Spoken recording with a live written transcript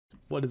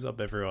What is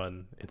up,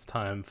 everyone? It's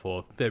time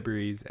for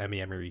February's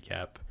Amiami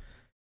recap.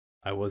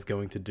 I was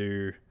going to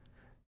do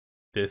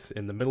this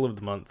in the middle of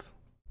the month,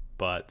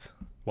 but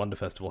Wonder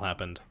Festival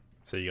happened,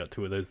 so you got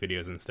two of those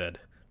videos instead.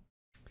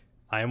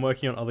 I am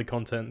working on other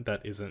content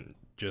that isn't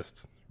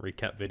just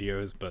recap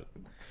videos, but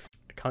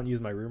I can't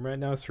use my room right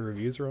now, so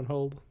reviews are on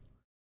hold.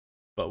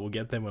 But we'll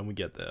get there when we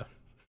get there.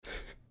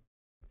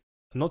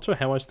 I'm not sure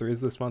how much there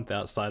is this month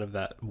outside of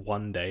that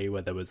one day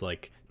where there was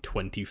like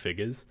 20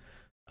 figures.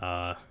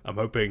 I'm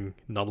hoping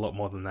not a lot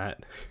more than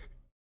that,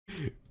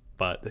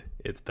 but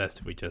it's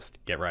best if we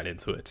just get right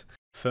into it.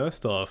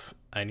 First off,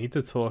 I need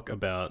to talk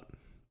about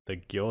the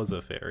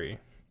Gyoza Fairy.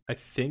 I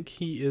think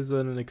he is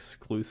an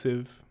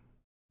exclusive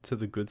to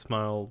the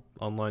Goodsmile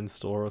online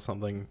store or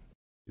something.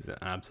 He's an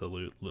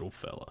absolute little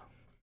fella.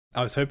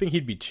 I was hoping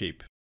he'd be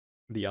cheap.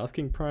 The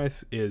asking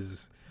price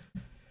is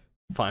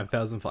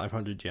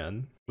 5,500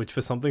 yen, which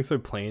for something so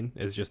plain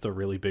is just a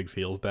really big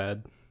feels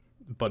bad.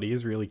 But he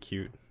is really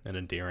cute and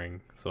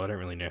endearing, so I don't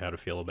really know how to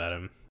feel about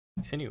him.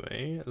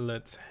 Anyway,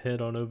 let's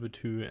head on over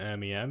to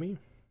Amiami.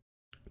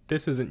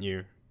 This isn't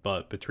new,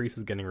 but Patrice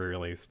is getting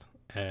re-released,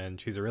 and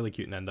she's a really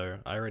cute Nendo.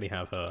 I already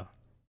have her,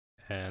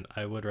 and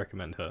I would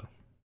recommend her.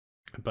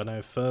 But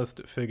our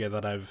first figure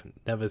that I've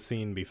never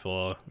seen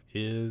before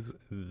is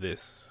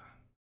this.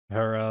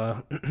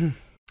 Her,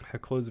 her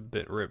clothes are a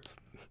bit ripped.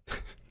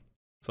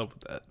 What's up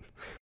with that?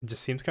 It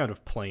just seems kind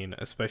of plain,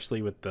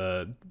 especially with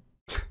the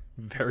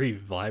very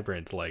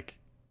vibrant, like,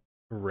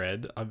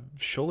 red.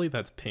 Surely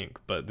that's pink,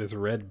 but this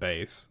red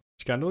base,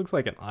 which kind of looks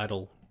like an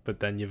idol, but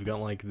then you've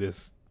got like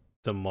this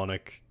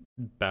demonic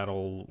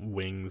battle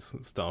wings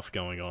stuff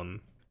going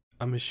on.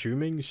 I'm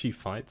assuming she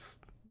fights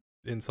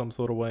in some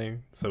sort of way,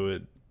 so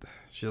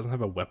she doesn't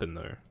have a weapon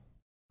though.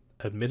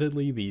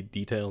 Admittedly, the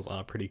details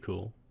are pretty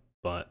cool,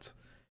 but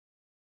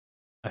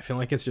I feel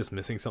like it's just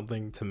missing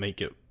something to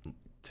make it,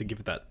 to give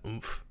it that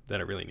oomph that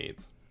it really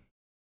needs.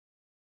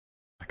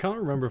 I can't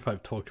remember if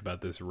I've talked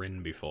about this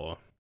Rin before.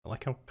 I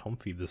like how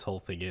comfy this whole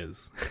thing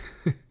is.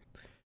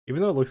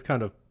 Even though it looks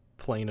kind of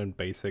plain and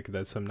basic,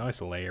 there's some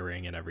nice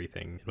layering and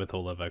everything with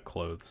all of her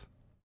clothes.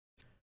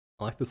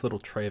 I like this little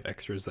tray of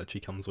extras that she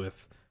comes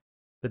with.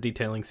 The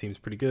detailing seems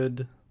pretty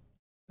good.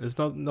 There's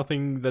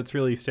nothing that's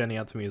really standing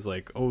out to me as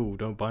like, oh,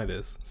 don't buy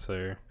this.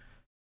 So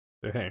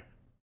hey,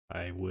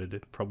 I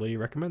would probably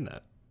recommend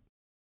that.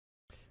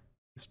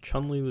 This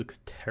Chun-Li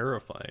looks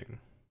terrifying.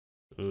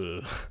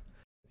 Ugh.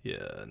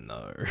 Yeah,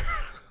 no.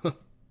 I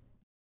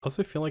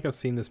also feel like I've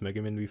seen this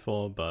Megamin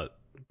before, but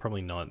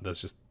probably not. There's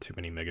just too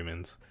many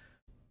Megamins.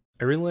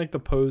 I really like the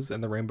pose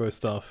and the rainbow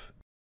stuff.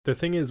 The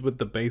thing is, with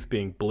the base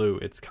being blue,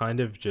 it's kind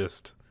of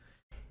just...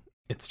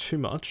 it's too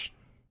much.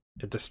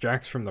 It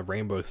distracts from the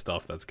rainbow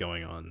stuff that's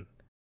going on.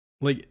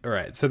 Like,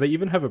 alright, so they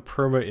even have a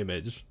promo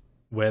image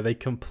where they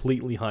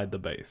completely hide the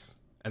base.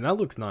 And that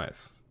looks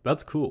nice.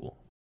 That's cool.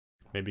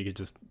 Maybe you could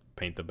just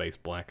paint the base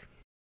black.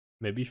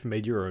 Maybe if you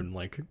made your own,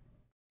 like,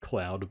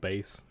 cloud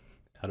base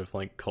out of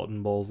like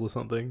cotton balls or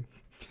something.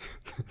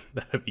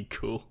 That'd be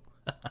cool.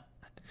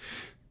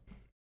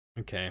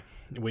 Okay,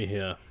 we're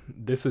here.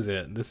 This is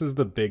it. This is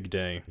the big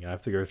day. I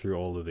have to go through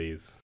all of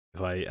these.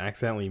 If I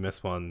accidentally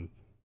miss one,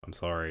 I'm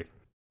sorry.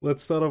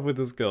 Let's start off with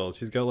this girl.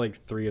 She's got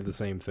like 3 of the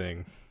same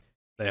thing.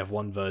 They have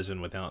one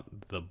version without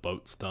the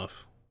boat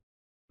stuff,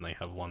 and they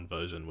have one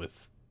version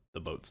with the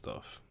boat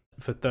stuff.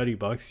 For 30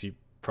 bucks, you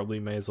probably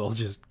may as well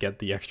just get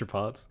the extra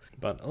parts.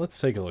 But let's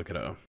take a look at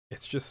her.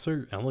 It's just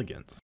so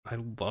elegant. I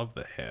love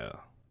the hair.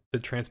 The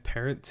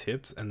transparent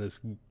tips and this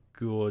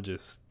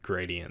gorgeous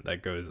gradient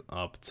that goes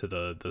up to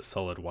the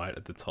solid white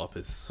at the top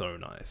is so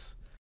nice.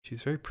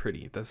 She's very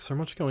pretty. There's so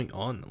much going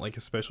on, like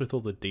especially with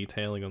all the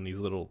detailing on these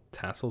little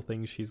tassel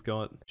things she's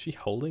got. Is she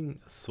holding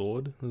a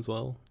sword as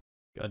well?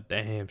 God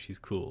damn, she's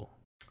cool.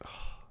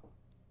 Oh,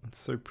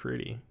 that's so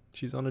pretty.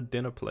 She's on a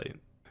dinner plate.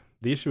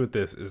 The issue with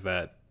this is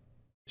that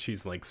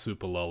she's like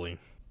super lolly,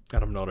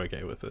 and I'm not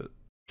okay with it.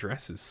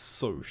 Dress is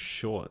so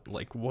short.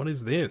 Like, what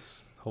is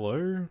this?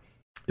 Hello?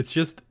 It's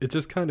just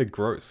kind of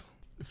gross.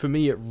 For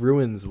me, it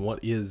ruins what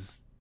is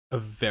a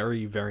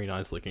very, very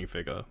nice looking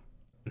figure.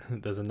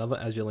 There's another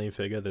Azur Lane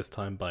figure, this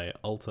time by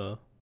Alta.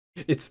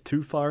 It's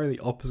too far in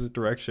the opposite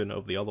direction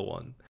of the other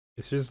one.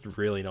 It's just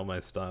really not my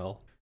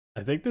style.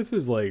 I think this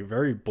is like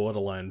very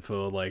borderline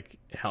for like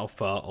how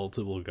far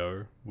Alta will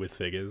go with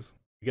figures.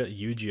 You got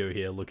Yu-Gi-Oh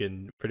here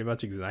looking pretty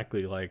much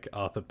exactly like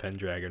Arthur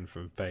Pendragon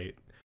from Fate.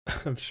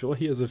 I'm sure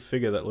he has a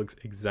figure that looks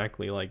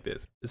exactly like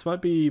this. This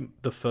might be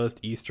the first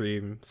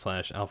eStream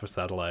 / Alpha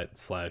Satellite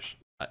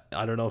 /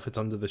 I don't know if it's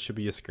under the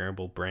SHIBUYA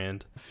SCRAMBLE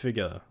brand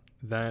figure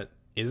that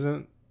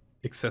isn't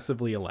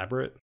excessively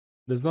elaborate.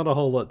 There's not a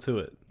whole lot to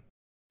it.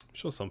 I'm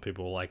sure some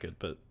people will like it,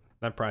 but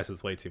that price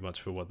is way too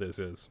much for what this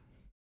is.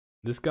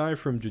 This guy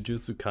from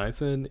Jujutsu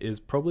Kaisen is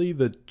probably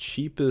the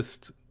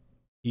cheapest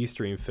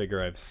eStream figure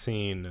I've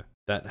seen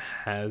that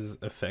has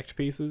effect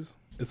pieces.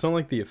 It's not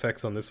like the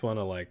effects on this one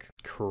are like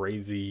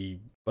crazy,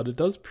 but it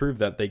does prove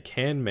that they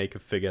can make a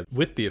figure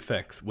with the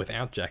effects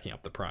without jacking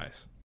up the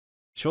price.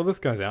 Sure, this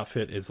guy's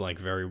outfit is like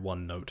very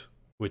one note,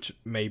 which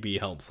maybe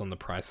helps on the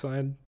price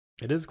side.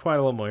 It is quite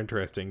a lot more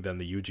interesting than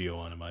the Yu-Gi-Oh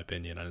one in my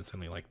opinion, and it's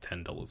only like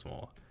 $10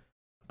 more.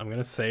 I'm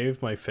gonna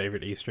save my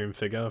favorite eStream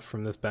figure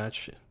from this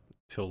batch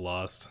till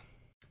last.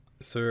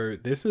 So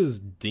this is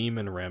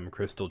Demon Rem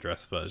Crystal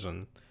Dress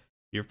version.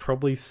 You've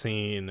probably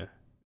seen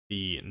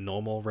the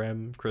normal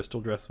Rem Crystal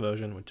Dress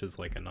version, which is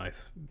like a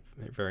nice,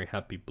 very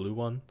happy blue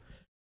one.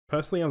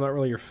 Personally, I'm not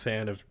really a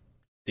fan of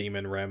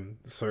Demon Rem,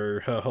 so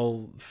her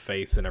whole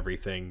face and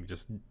everything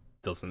just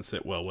doesn't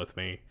sit well with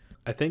me.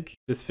 I think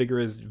this figure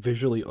is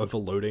visually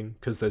overloading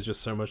because there's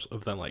just so much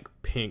of that like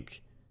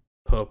pink,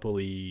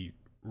 purpley,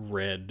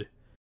 red,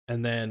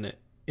 and then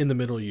in the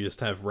middle you just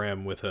have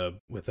Rem with her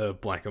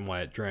black and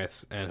white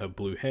dress and her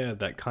blue hair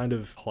that kind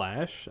of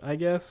clash, I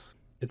guess.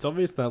 It's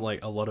obvious that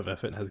like a lot of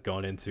effort has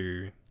gone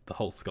into the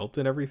whole sculpt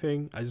and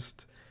everything. I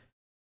just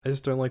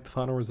don't like the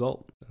final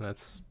result. And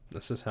that's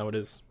just how it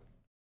is.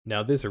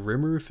 Now this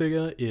Rimuru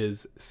figure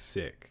is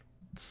sick.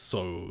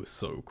 So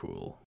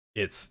cool.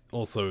 It's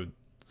also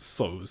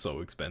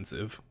so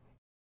expensive.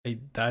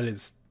 That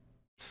is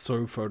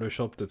so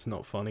photoshopped it's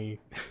not funny.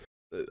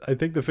 I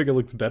think the figure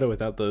looks better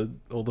without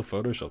all the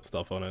Photoshop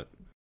stuff on it.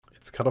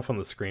 It's cut off on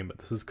the screen, but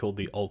this is called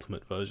the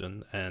Ultimate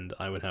version, and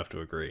I would have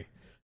to agree.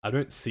 I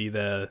don't see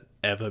there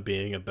ever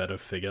being a better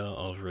figure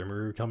of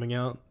Rimuru coming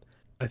out.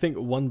 I think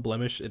one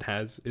blemish it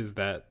has is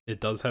that it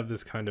does have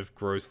this kind of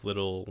gross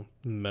little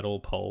metal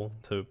pole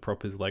to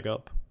prop his leg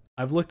up.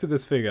 I've looked at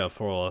this figure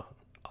for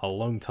a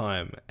long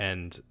time,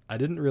 and I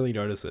didn't really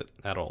notice it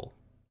at all.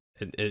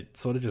 It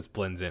sort of just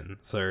blends in,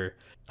 so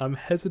I'm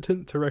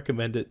hesitant to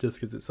recommend it just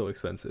because it's so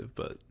expensive,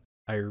 but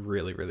I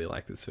really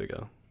like this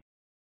figure.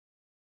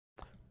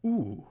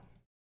 Ooh.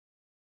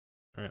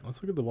 Alright,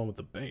 let's look at the one with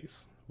the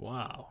base.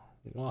 Wow.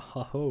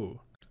 Wow.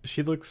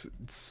 She looks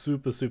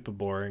super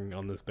boring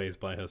on this base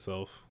by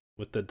herself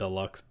with the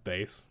deluxe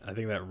base. I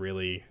think that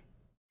really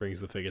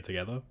brings the figure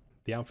together.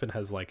 The outfit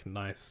has like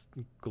nice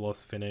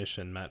gloss finish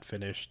and matte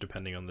finish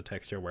depending on the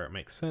texture where it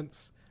makes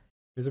sense.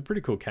 It's a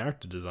pretty cool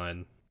character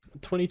design.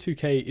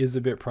 22k is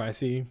a bit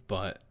pricey,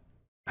 but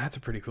that's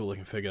a pretty cool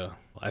looking figure.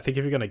 I think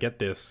if you're gonna get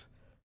this,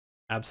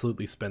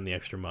 absolutely spend the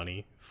extra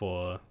money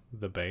for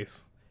the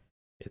base.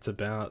 It's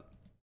about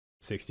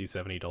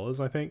 $60–70,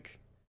 I think,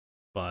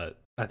 but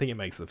I think it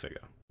makes the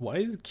figure. Why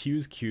is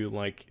Q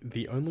like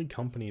the only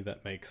company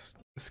that makes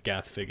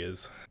scath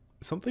figures?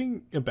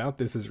 Something about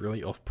this is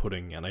really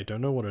off-putting, and I don't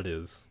know what it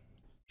is.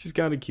 She's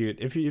kind of cute.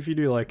 If you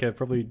do like her,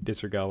 probably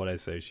disregard what I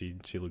say. She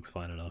looks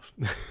fine enough.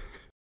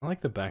 I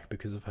like the back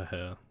because of her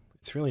hair.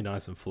 It's really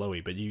nice and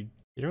flowy, but you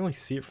don't really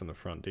see it from the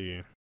front, do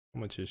you?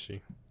 How much is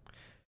she?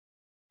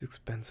 It's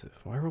expensive.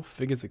 Why are all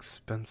figures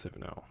expensive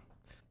now?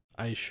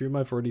 I assume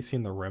I've already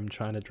seen the Rem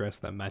China dress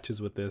that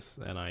matches with this,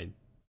 and I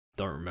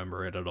don't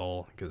remember it at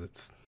all because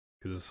it's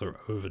so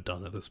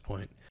overdone at this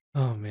point.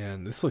 Oh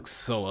man, this looks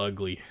so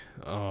ugly.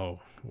 Oh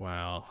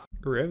wow.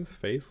 Rem's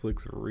face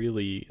looks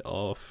really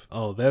off.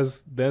 Oh,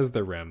 there's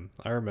the Rem.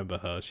 I remember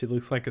her. She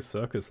looks like a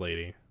circus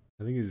lady.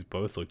 I think these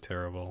both look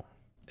terrible.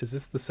 Is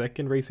this the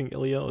second Racing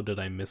Ilya, or did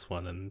I miss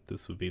one and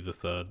this would be the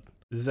third?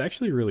 This is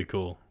actually really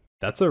cool.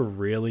 That's a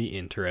really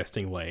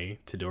interesting way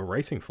to do a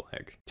racing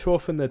flag. Too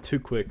often they're too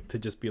quick to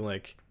just be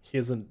like,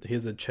 here's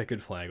a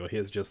checkered flag, or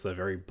here's just a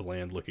very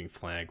bland looking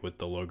flag with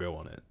the logo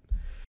on it.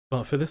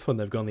 But for this one,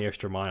 they've gone the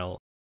extra mile.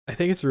 I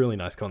think it's a really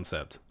nice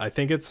concept. I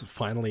think it's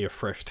finally a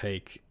fresh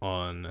take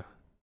on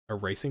a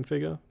racing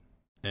figure.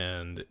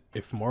 And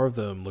if more of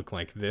them look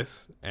like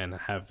this and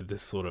have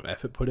this sort of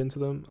effort put into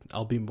them,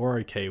 I'll be more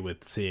okay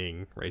with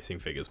seeing racing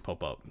figures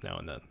pop up now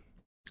and then.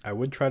 I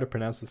would try to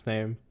pronounce this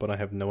name, but I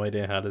have no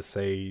idea how to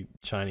say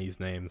Chinese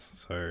names,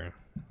 so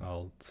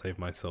I'll save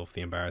myself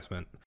the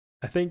embarrassment.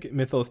 I think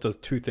Myethos does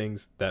two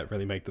things that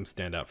really make them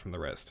stand out from the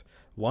rest.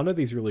 One are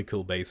these really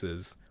cool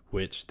bases,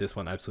 which this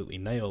one absolutely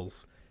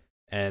nails,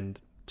 and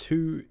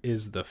two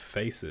is the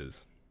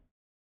faces.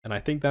 And I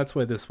think that's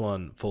where this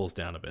one falls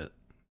down a bit.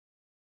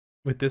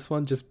 With this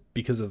one, just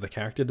because of the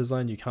character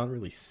design, you can't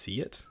really see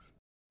it.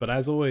 But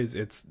as always,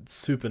 it's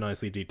super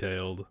nicely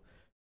detailed,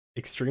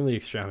 extremely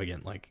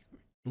extravagant. Like,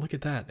 look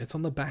at that, it's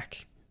on the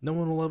back. No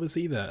one will ever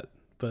see that,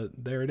 but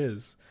there it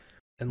is.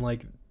 And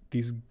like,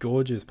 these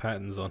gorgeous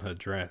patterns on her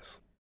dress.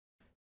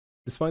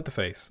 Despite the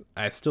face,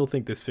 I still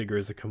think this figure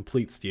is a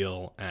complete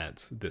steal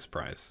at this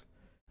price.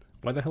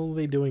 Why the hell are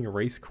they doing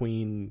Race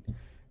Queen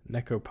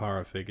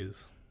Nekopara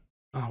figures?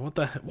 Oh, what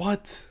the heck?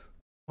 What?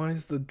 Why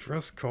is the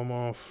dress come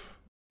off?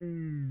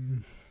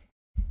 It's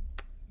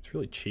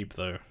really cheap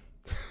though.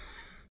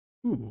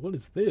 Ooh, what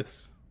is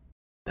this?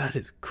 That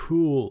is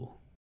cool.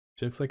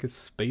 She looks like a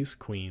space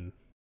queen.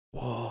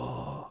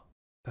 Whoa,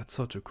 that's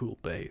such a cool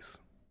base.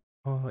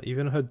 Oh,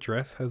 even her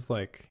dress has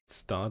like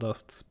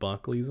stardust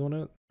sparklies on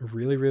it.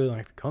 Really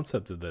like the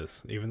concept of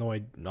this, even though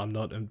I'm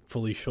not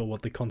fully sure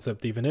what the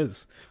concept even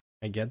is.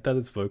 I get that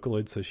it's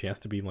Vocaloid, so she has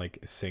to be like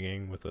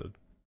singing with a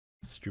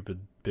stupid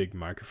big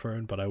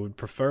microphone, but I would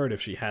prefer it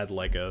if she had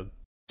like a...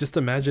 Just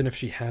imagine if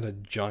she had a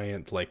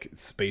giant like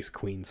Space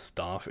Queen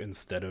staff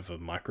instead of a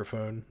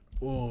microphone.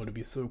 Oh, it'd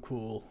be so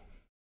cool.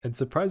 And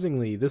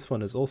surprisingly, this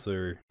one is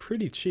also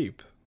pretty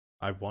cheap.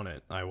 I want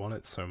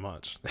it so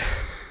much.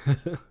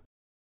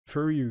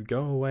 Furyu,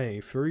 go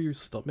away. Furyu,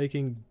 stop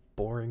making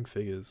boring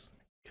figures.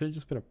 Could have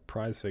just been a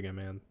prize figure,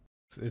 man.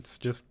 It's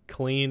just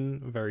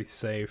clean, very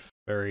safe,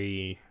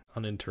 very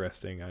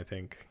uninteresting, I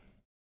think.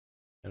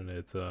 And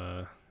it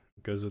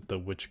goes with the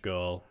witch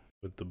girl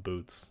with the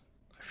boots.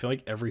 I feel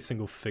like every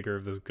single figure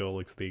of this girl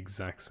looks the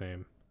exact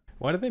same.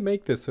 Why did they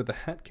make this so the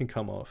hat can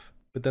come off?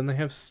 But then they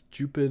have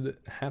stupid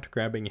hat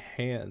grabbing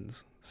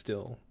hands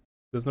still.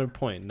 There's no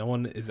point. No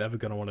one is ever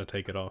going to want to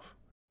take it off.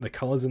 The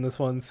colors in this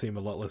one seem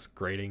a lot less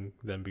grating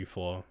than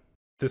before.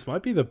 This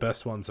might be the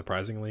best one,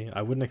 surprisingly.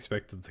 I wouldn't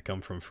expect it to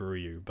come from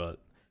Furyu, but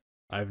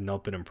I've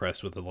not been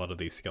impressed with a lot of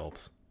these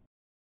sculpts.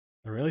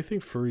 I really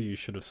think Furyu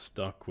should have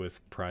stuck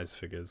with prize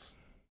figures.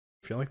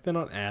 I feel like they're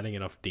not adding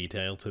enough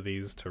detail to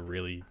these to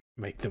really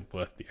make them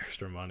worth the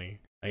extra money.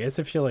 I guess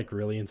if you're like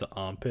really into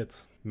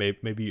armpits,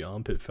 maybe you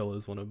armpit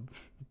fellas want to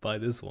buy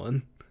this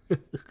one.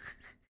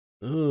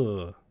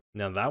 Ugh.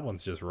 Now that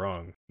one's just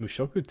wrong.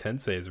 Mushoku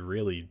Tensei is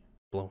really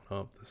blown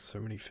up. There's so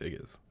many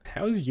figures.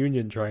 How is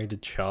Union trying to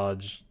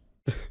charge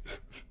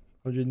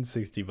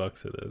 160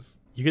 bucks for this?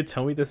 You could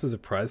tell me this is a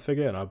prize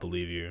figure and I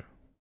believe you.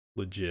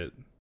 Legit.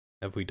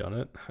 Have we done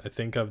it? I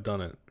think I've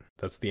done it.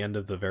 That's the end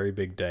of the very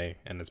big day,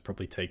 and it's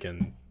probably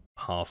taken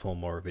half or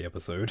more of the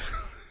episode.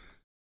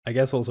 I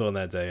guess also on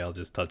that day I'll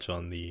just touch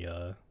on the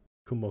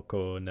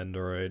Kumoko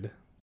Nendoroid.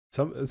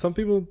 Some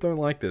people don't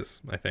like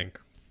this, I think.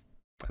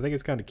 I think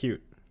it's kind of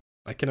cute.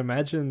 I can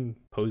imagine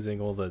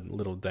posing all the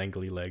little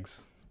dangly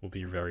legs will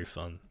be very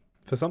fun.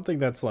 For something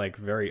that's like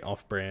very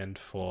off-brand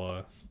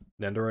for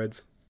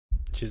Nendoroids,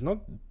 she's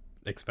not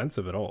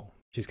expensive at all.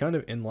 She's kind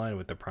of in line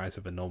with the price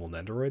of a normal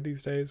Nendoroid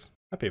these days.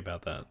 Happy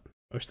about that.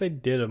 I wish they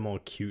did a more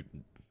cute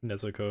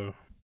Nezuko.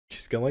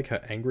 She's got like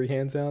her angry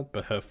hands out,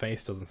 but her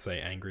face doesn't say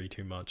angry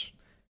too much.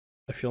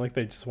 I feel like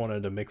they just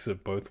wanted a mix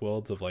of both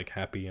worlds of like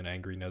happy and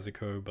angry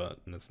Nezuko, but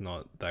it's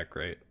not that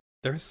great.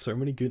 There are so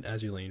many good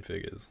Azur Lane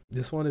figures.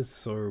 This one is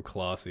so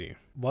classy.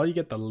 While you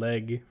get the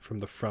leg from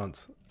the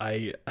front,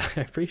 I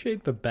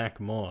appreciate the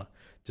back more,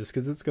 just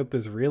because it's got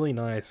this really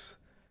nice,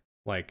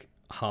 like,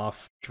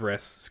 half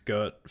dress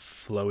skirt,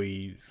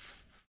 flowy,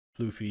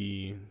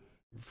 floofy,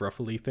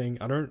 ruffly thing.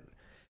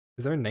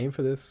 Is there a name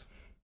for this?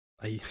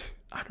 I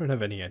don't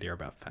have any idea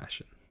about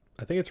fashion.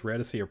 I think it's rare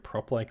to see a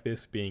prop like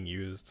this being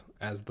used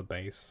as the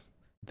base.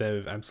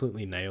 They've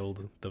absolutely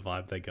nailed the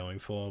vibe they're going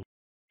for.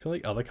 I feel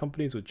like other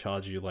companies would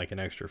charge you like an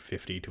extra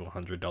 $50 to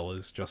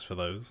 $100 just for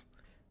those.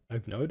 I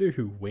have no idea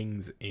who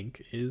Wings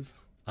Inc.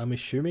 is. I'm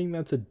assuming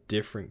that's a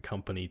different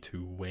company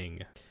to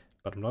Wing,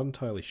 but I'm not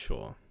entirely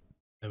sure.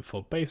 And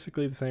for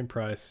basically the same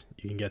price,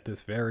 you can get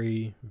this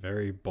very,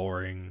 very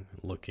boring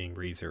looking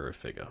ReZero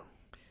figure.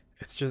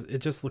 It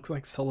just looks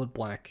like solid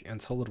black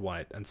and solid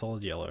white and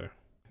solid yellow.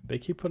 They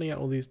keep putting out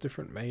all these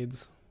different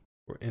maids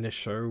in a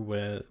show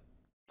where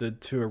the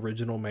two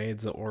original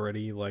maids are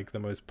already like the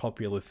most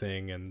popular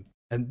thing,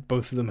 and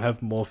both of them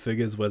have more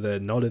figures where they're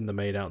not in the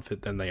maid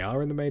outfit than they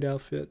are in the maid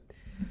outfit.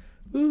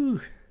 Ooh.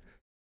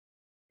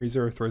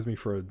 ReZero throws me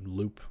for a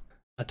loop.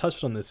 I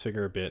touched on this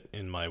figure a bit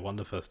in my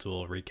Wonder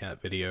Festival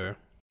recap video.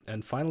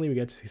 And finally we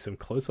get to see some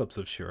close-ups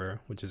of Shiro,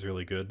 which is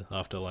really good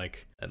after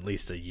like at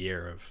least a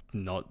year of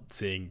not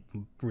seeing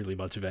really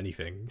much of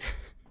anything.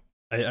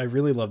 I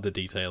really love the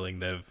detailing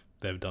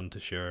they've done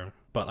to Shiro,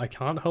 but I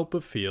can't help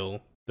but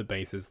feel the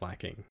base is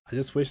lacking. I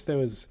just wish there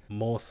was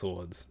more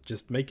swords.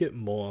 Just make it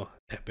more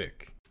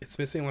epic. It's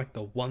missing like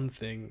the one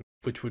thing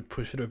which would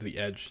push it over the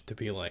edge to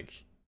be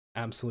like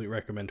absolute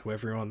recommend to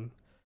everyone.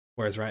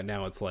 Whereas right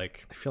now it's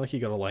like, I feel like you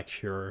gotta like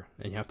Shiro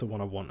and you have to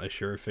want a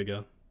Shiro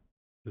figure.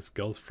 This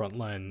girl's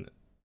frontline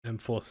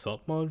M4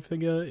 Salt mod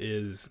figure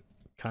is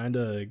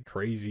kinda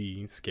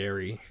crazy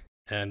scary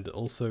and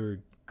also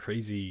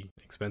crazy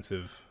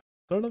expensive.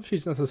 I don't know if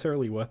she's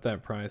necessarily worth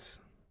that price.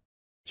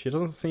 She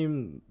doesn't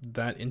seem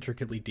that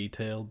intricately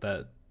detailed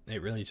that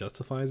it really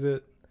justifies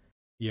it.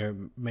 You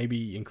know,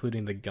 maybe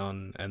including the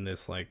gun and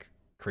this like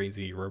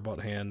crazy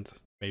robot hand,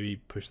 maybe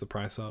push the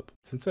price up.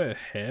 Since her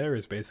hair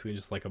is basically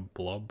just like a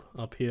blob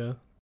up here,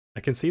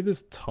 I can see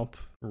this top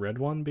red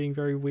one being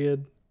very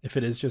weird. If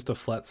it is just a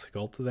flat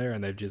sculpt there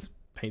and they've just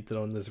painted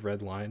on this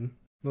red line,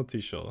 not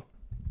too sure.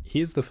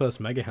 Here's the first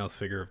Mega House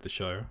figure of the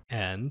show,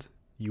 and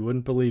you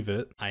wouldn't believe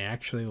it, I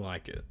actually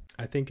like it.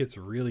 I think it's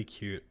really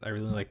cute. I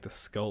really like the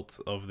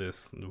sculpt of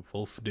this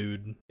wolf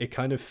dude. It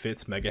kind of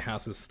fits Mega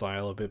House's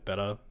style a bit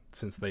better,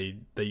 since they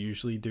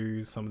usually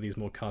do some of these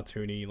more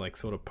cartoony, like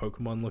sort of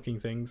Pokemon looking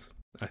things.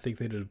 I think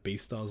they did a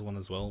Beastars one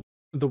as well.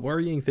 The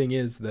worrying thing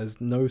is there's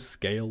no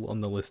scale on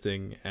the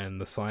listing, and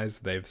the size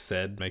they've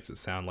said makes it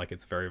sound like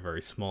it's very,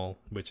 very small,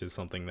 which is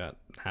something that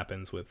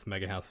happens with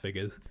Mega House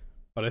figures.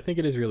 But I think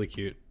it is really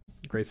cute.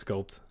 Great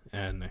sculpt,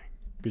 and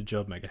good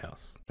job, Mega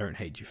House. Don't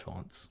hate you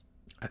fonts.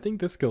 I think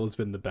this girl has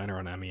been the banner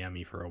on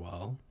Amiami for a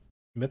while.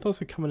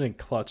 Myethos are coming in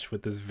clutch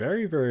with this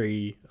very,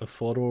 very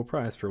affordable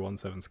price for a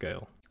 1/7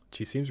 scale.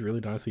 She seems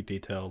really nicely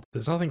detailed.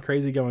 There's nothing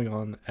crazy going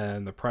on,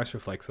 and the price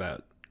reflects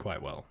that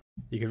quite well.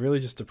 You can really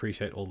just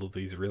appreciate all of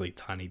these really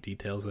tiny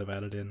details they've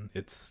added in.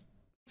 It's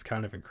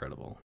kind of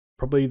incredible.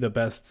 Probably the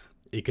best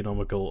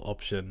economical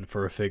option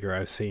for a figure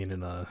I've seen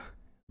in a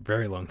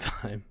very long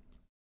time.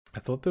 I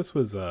thought this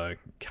was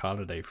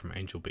Kanade from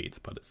Angel Beats,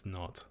 but it's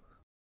not.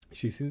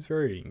 She seems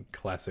very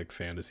classic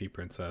fantasy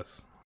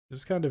princess.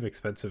 Just kind of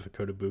expensive for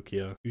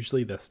Kotobukiya.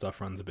 Usually their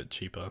stuff runs a bit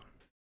cheaper.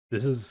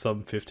 This is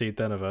some 15th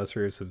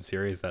anniversary of some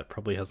series that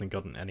probably hasn't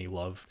gotten any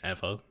love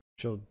ever. I'm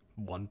sure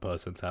one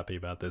person's happy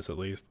about this at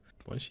least.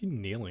 Why is she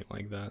kneeling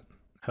like that?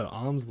 Her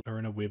arms are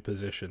in a weird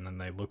position and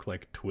they look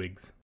like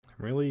twigs.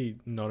 I'm really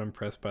not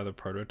impressed by the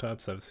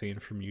prototypes I've seen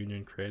from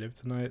Union Creative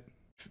tonight.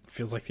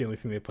 Feels like the only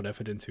thing they put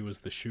effort into was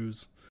the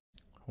shoes.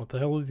 What the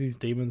hell are these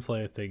Demon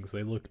Slayer things?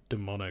 They look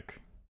demonic.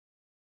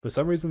 For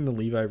some reason the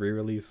Levi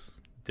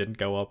re-release didn't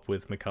go up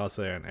with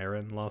Mikasa and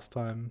Eren last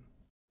time.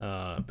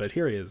 But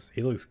here he is.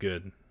 He looks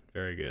good.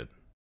 Very good.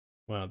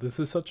 Wow, this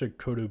is such a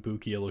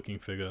Kotobukiya looking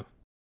figure.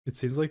 It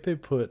seems like they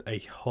put a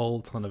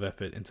whole ton of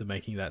effort into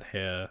making that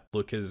hair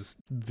look as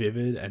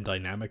vivid and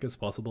dynamic as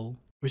possible.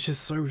 Which is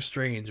so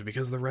strange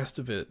because the rest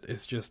of it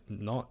is just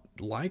not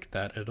like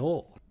that at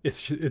all.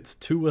 It's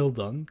too well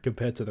done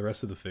compared to the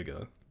rest of the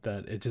figure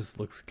that it just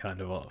looks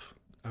kind of off.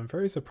 I'm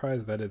very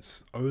surprised that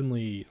it's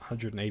only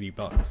 180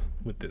 bucks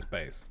with this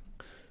base.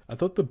 I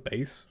thought the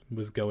base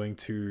was going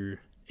to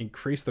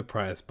increase the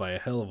price by a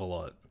hell of a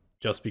lot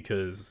just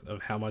because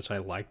of how much I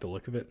like the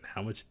look of it and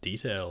how much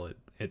detail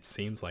it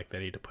seems like they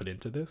need to put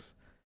into this.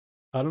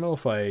 I don't know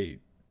if I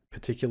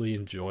particularly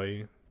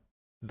enjoy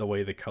the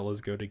way the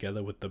colors go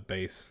together with the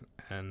base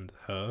and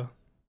her,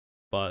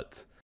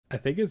 but I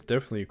think it's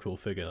definitely a cool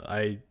figure.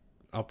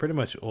 I'll pretty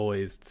much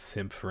always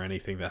simp for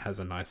anything that has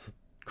a nice,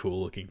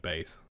 cool looking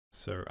base,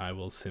 so I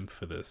will simp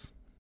for this.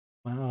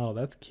 Wow,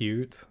 that's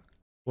cute.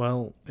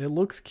 Well, it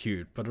looks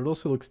cute, but it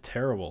also looks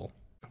terrible.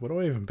 Where do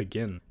I even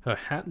begin? Her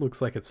hat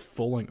looks like it's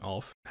falling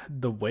off.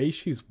 The way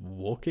she's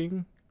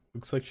walking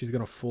looks like she's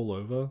gonna fall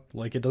over.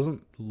 Like, it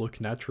doesn't look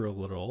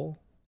natural at all.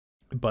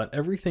 But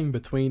everything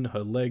between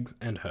her legs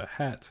and her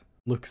hat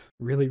looks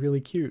really,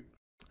 really cute.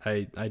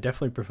 I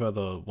definitely prefer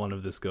the one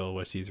of this girl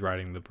where she's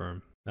riding the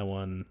broom. That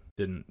one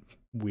didn't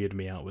weird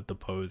me out with the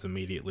pose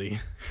immediately.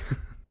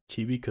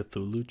 Chibi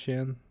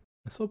Cthulhu-chan?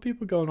 I saw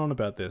people going on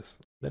about this.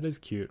 That is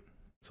cute.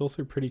 It's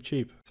also pretty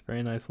cheap. It's a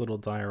very nice little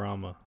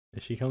diorama.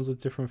 And she comes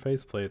with different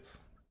faceplates.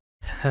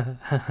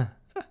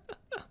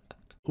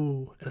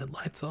 Ooh, and it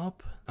lights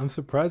up. I'm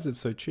surprised it's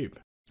so cheap.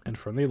 And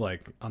for only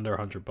like under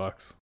 100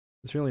 bucks.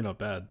 It's really not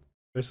bad.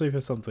 Especially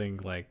for something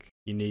like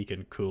unique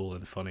and cool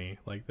and funny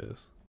like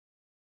this.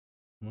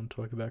 Want to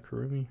talk about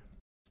Kurumi?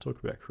 Let's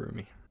talk about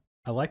Kurumi.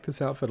 I like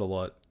this outfit a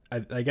lot.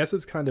 I guess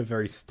it's kind of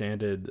very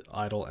standard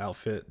idol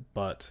outfit,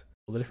 but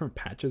all the different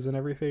patches and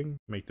everything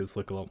make this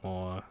look a lot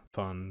more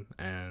fun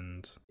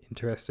and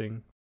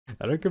interesting.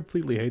 I don't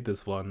completely hate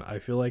this one. I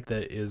feel like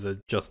there is a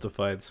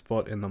justified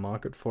spot in the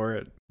market for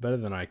it. Better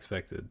than I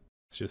expected.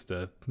 It's just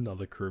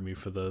another Kurumi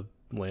for the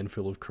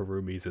landfill of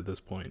Kurumis at this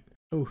point.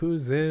 Oh,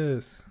 who's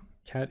this?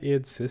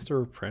 Cat-eared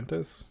sister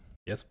apprentice?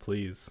 Yes,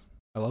 please.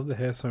 I love the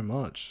hair so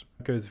much.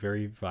 It goes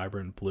very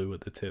vibrant blue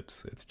at the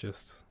tips. It's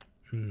just...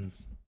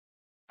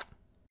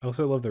 I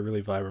also love the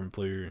really vibrant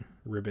blue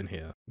ribbon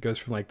here. It goes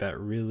from like that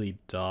really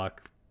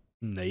dark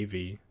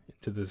navy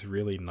to this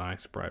really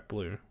nice bright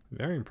blue.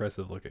 Very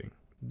impressive looking.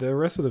 The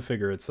rest of the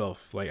figure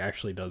itself like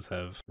actually does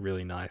have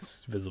really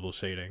nice visible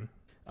shading.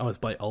 Oh, it's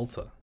by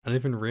Ulta. I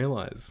didn't even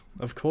realize.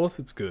 Of course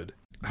it's good.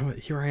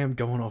 Here I am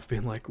going off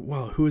being like,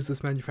 wow, who is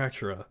this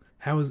manufacturer?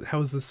 How is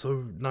this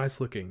so nice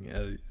looking?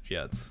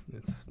 Yeah, it's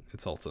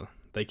Ulta.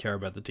 They care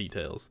about the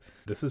details.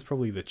 This is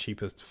probably the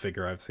cheapest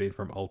figure I've seen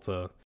from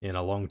Ulta in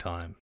a long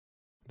time.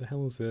 The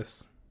hell is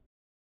this?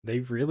 They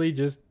really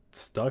just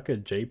stuck a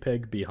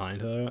JPEG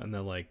behind her and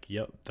they're like,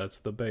 yep, that's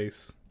the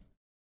base.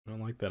 I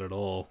don't like that at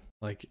all.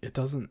 Like, it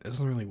doesn't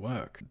really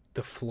work.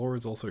 The floor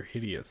is also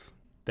hideous.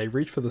 They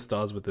reached for the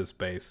stars with this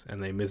base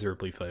and they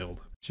miserably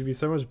failed. Should be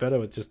so much better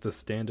with just a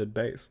standard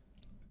base.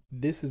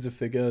 This is a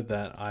figure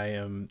that I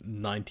am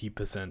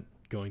 90%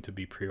 going to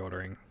be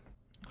pre-ordering.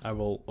 I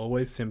will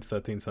always simp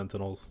 13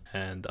 Sentinels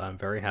and I'm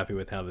very happy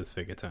with how this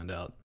figure turned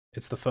out.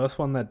 It's the first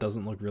one that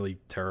doesn't look really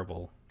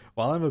terrible.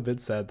 While I'm a bit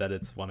sad that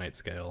it's 1/8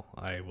 scale,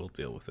 I will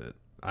deal with it.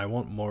 I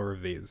want more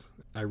of these.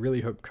 I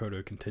really hope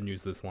Koto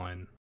continues this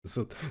line.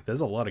 So,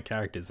 there's a lot of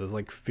characters, there's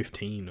like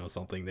 15 or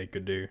something they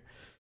could do.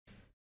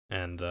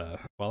 And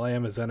while I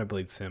am a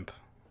Xenoblade simp,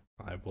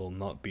 I will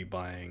not be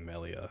buying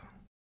Melia.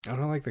 I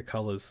don't like the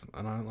colors,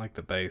 and I don't like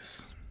the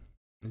base.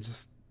 It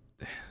just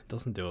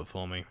doesn't do it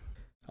for me.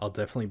 I'll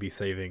definitely be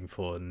saving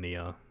for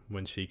Nia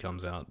when she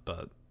comes out,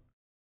 but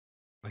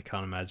I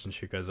can't imagine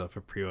she goes up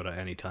for pre-order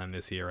anytime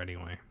this year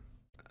anyway.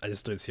 I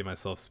just don't see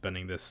myself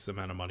spending this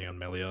amount of money on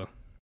Melia.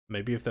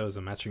 Maybe if there was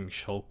a matching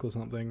Shulk or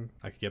something,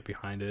 I could get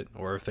behind it.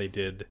 Or if they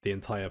did the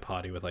entire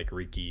party with like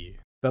Riki.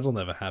 That'll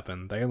never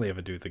happen. They only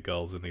ever do the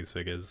girls in these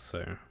figures,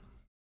 so...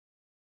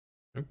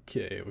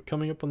 Okay, we're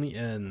coming up on the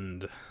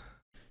end.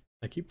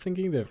 I keep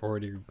thinking they've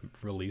already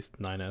released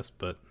 9S,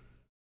 but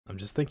I'm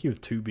just thinking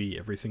of 2B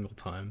every single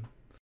time.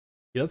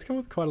 He does come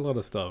with quite a lot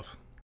of stuff.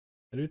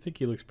 I do think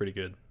he looks pretty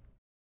good.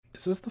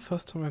 Is this the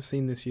first time I've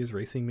seen this year's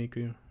Racing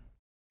Miku?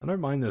 I don't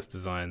mind this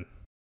design.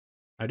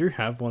 I do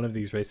have one of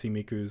these racing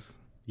Mikus.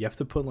 You have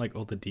to put like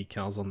all the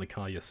decals on the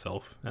car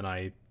yourself, and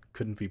I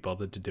couldn't be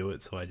bothered to do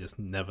it, so I just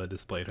never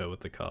displayed her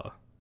with the car.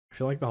 I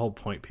feel like the whole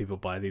point people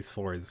buy these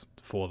for is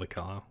for the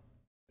car,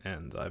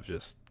 and I've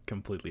just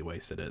completely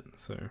wasted it,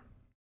 so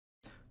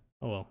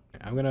oh well.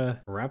 I'm gonna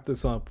wrap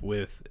this up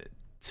with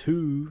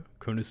 2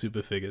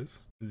 Konosuba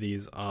figures.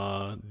 These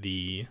are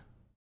the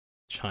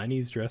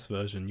Chinese dress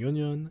version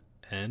Yunyun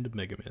and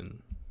Megumin.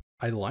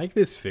 I like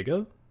this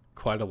figure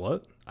quite a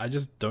lot. I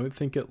just don't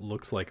think it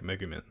looks like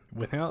Megumin.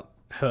 Without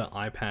her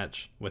eye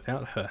patch,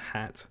 without her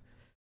hat,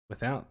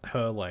 without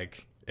her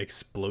like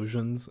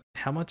explosions,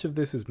 how much of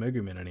this is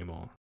Megumin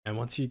anymore? And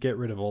once you get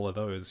rid of all of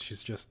those,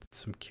 she's just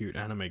some cute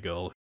anime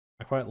girl.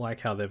 I quite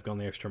like how they've gone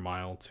the extra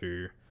mile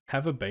to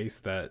have a base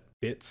that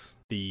fits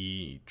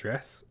the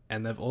dress,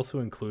 and they've also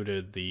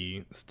included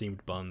the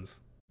steamed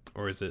buns.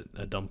 Or is it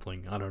a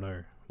dumpling? I don't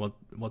know.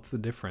 What's the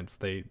difference?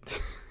 I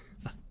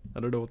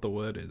don't know what the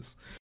word is.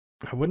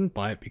 I wouldn't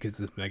buy it because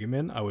it's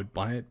Megumin, I would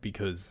buy it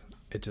because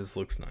it just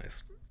looks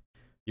nice.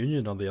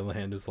 Union, on the other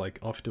hand, is like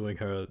off doing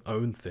her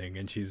own thing,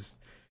 and she's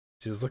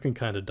looking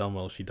kind of dumb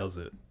while she does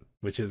it,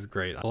 which is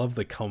great. I love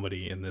the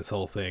comedy in this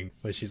whole thing,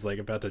 where she's like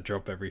about to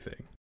drop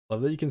everything.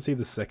 Love that you can see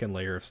the second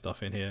layer of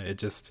stuff in here.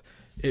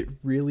 It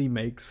really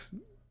makes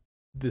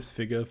this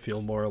figure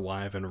feel more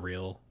alive and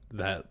real,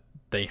 that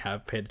they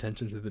have paid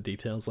attention to the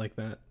details like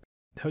that.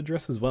 Her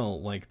dress as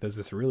well, like there's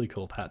this really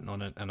cool pattern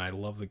on it, and I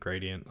love the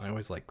gradient. I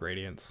always like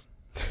gradients.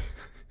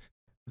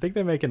 I think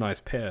they make a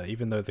nice pair,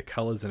 even though the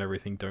colors and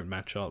everything don't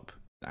match up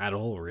at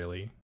all,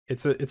 really.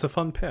 It's a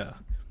fun pair.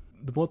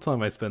 The more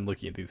time I spend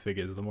looking at these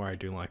figures, the more I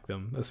do like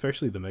them,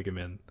 especially the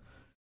Megumin.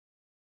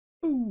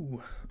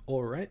 Ooh,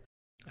 alright.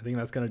 I think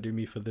that's going to do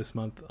me for this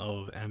month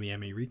of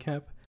Amiami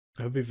recap.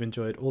 I hope you've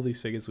enjoyed all these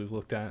figures we've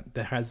looked at.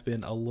 There has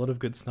been a lot of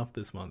good stuff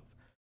this month.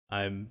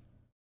 I'm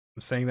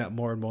saying that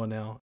more and more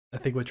now. I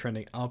think we're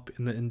trending up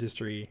in the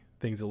industry.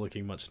 Things are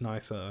looking much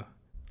nicer.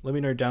 Let me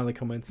know down in the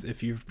comments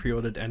if you've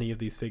pre-ordered any of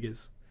these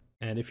figures.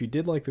 And if you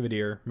did like the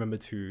video, remember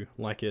to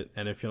like it,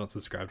 and if you're not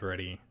subscribed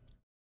already,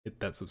 hit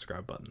that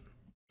subscribe button.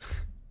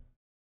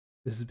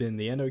 This has been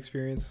the Endo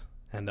Experience,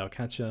 and I'll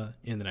catch ya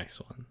in the next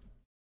one.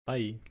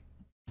 Bye!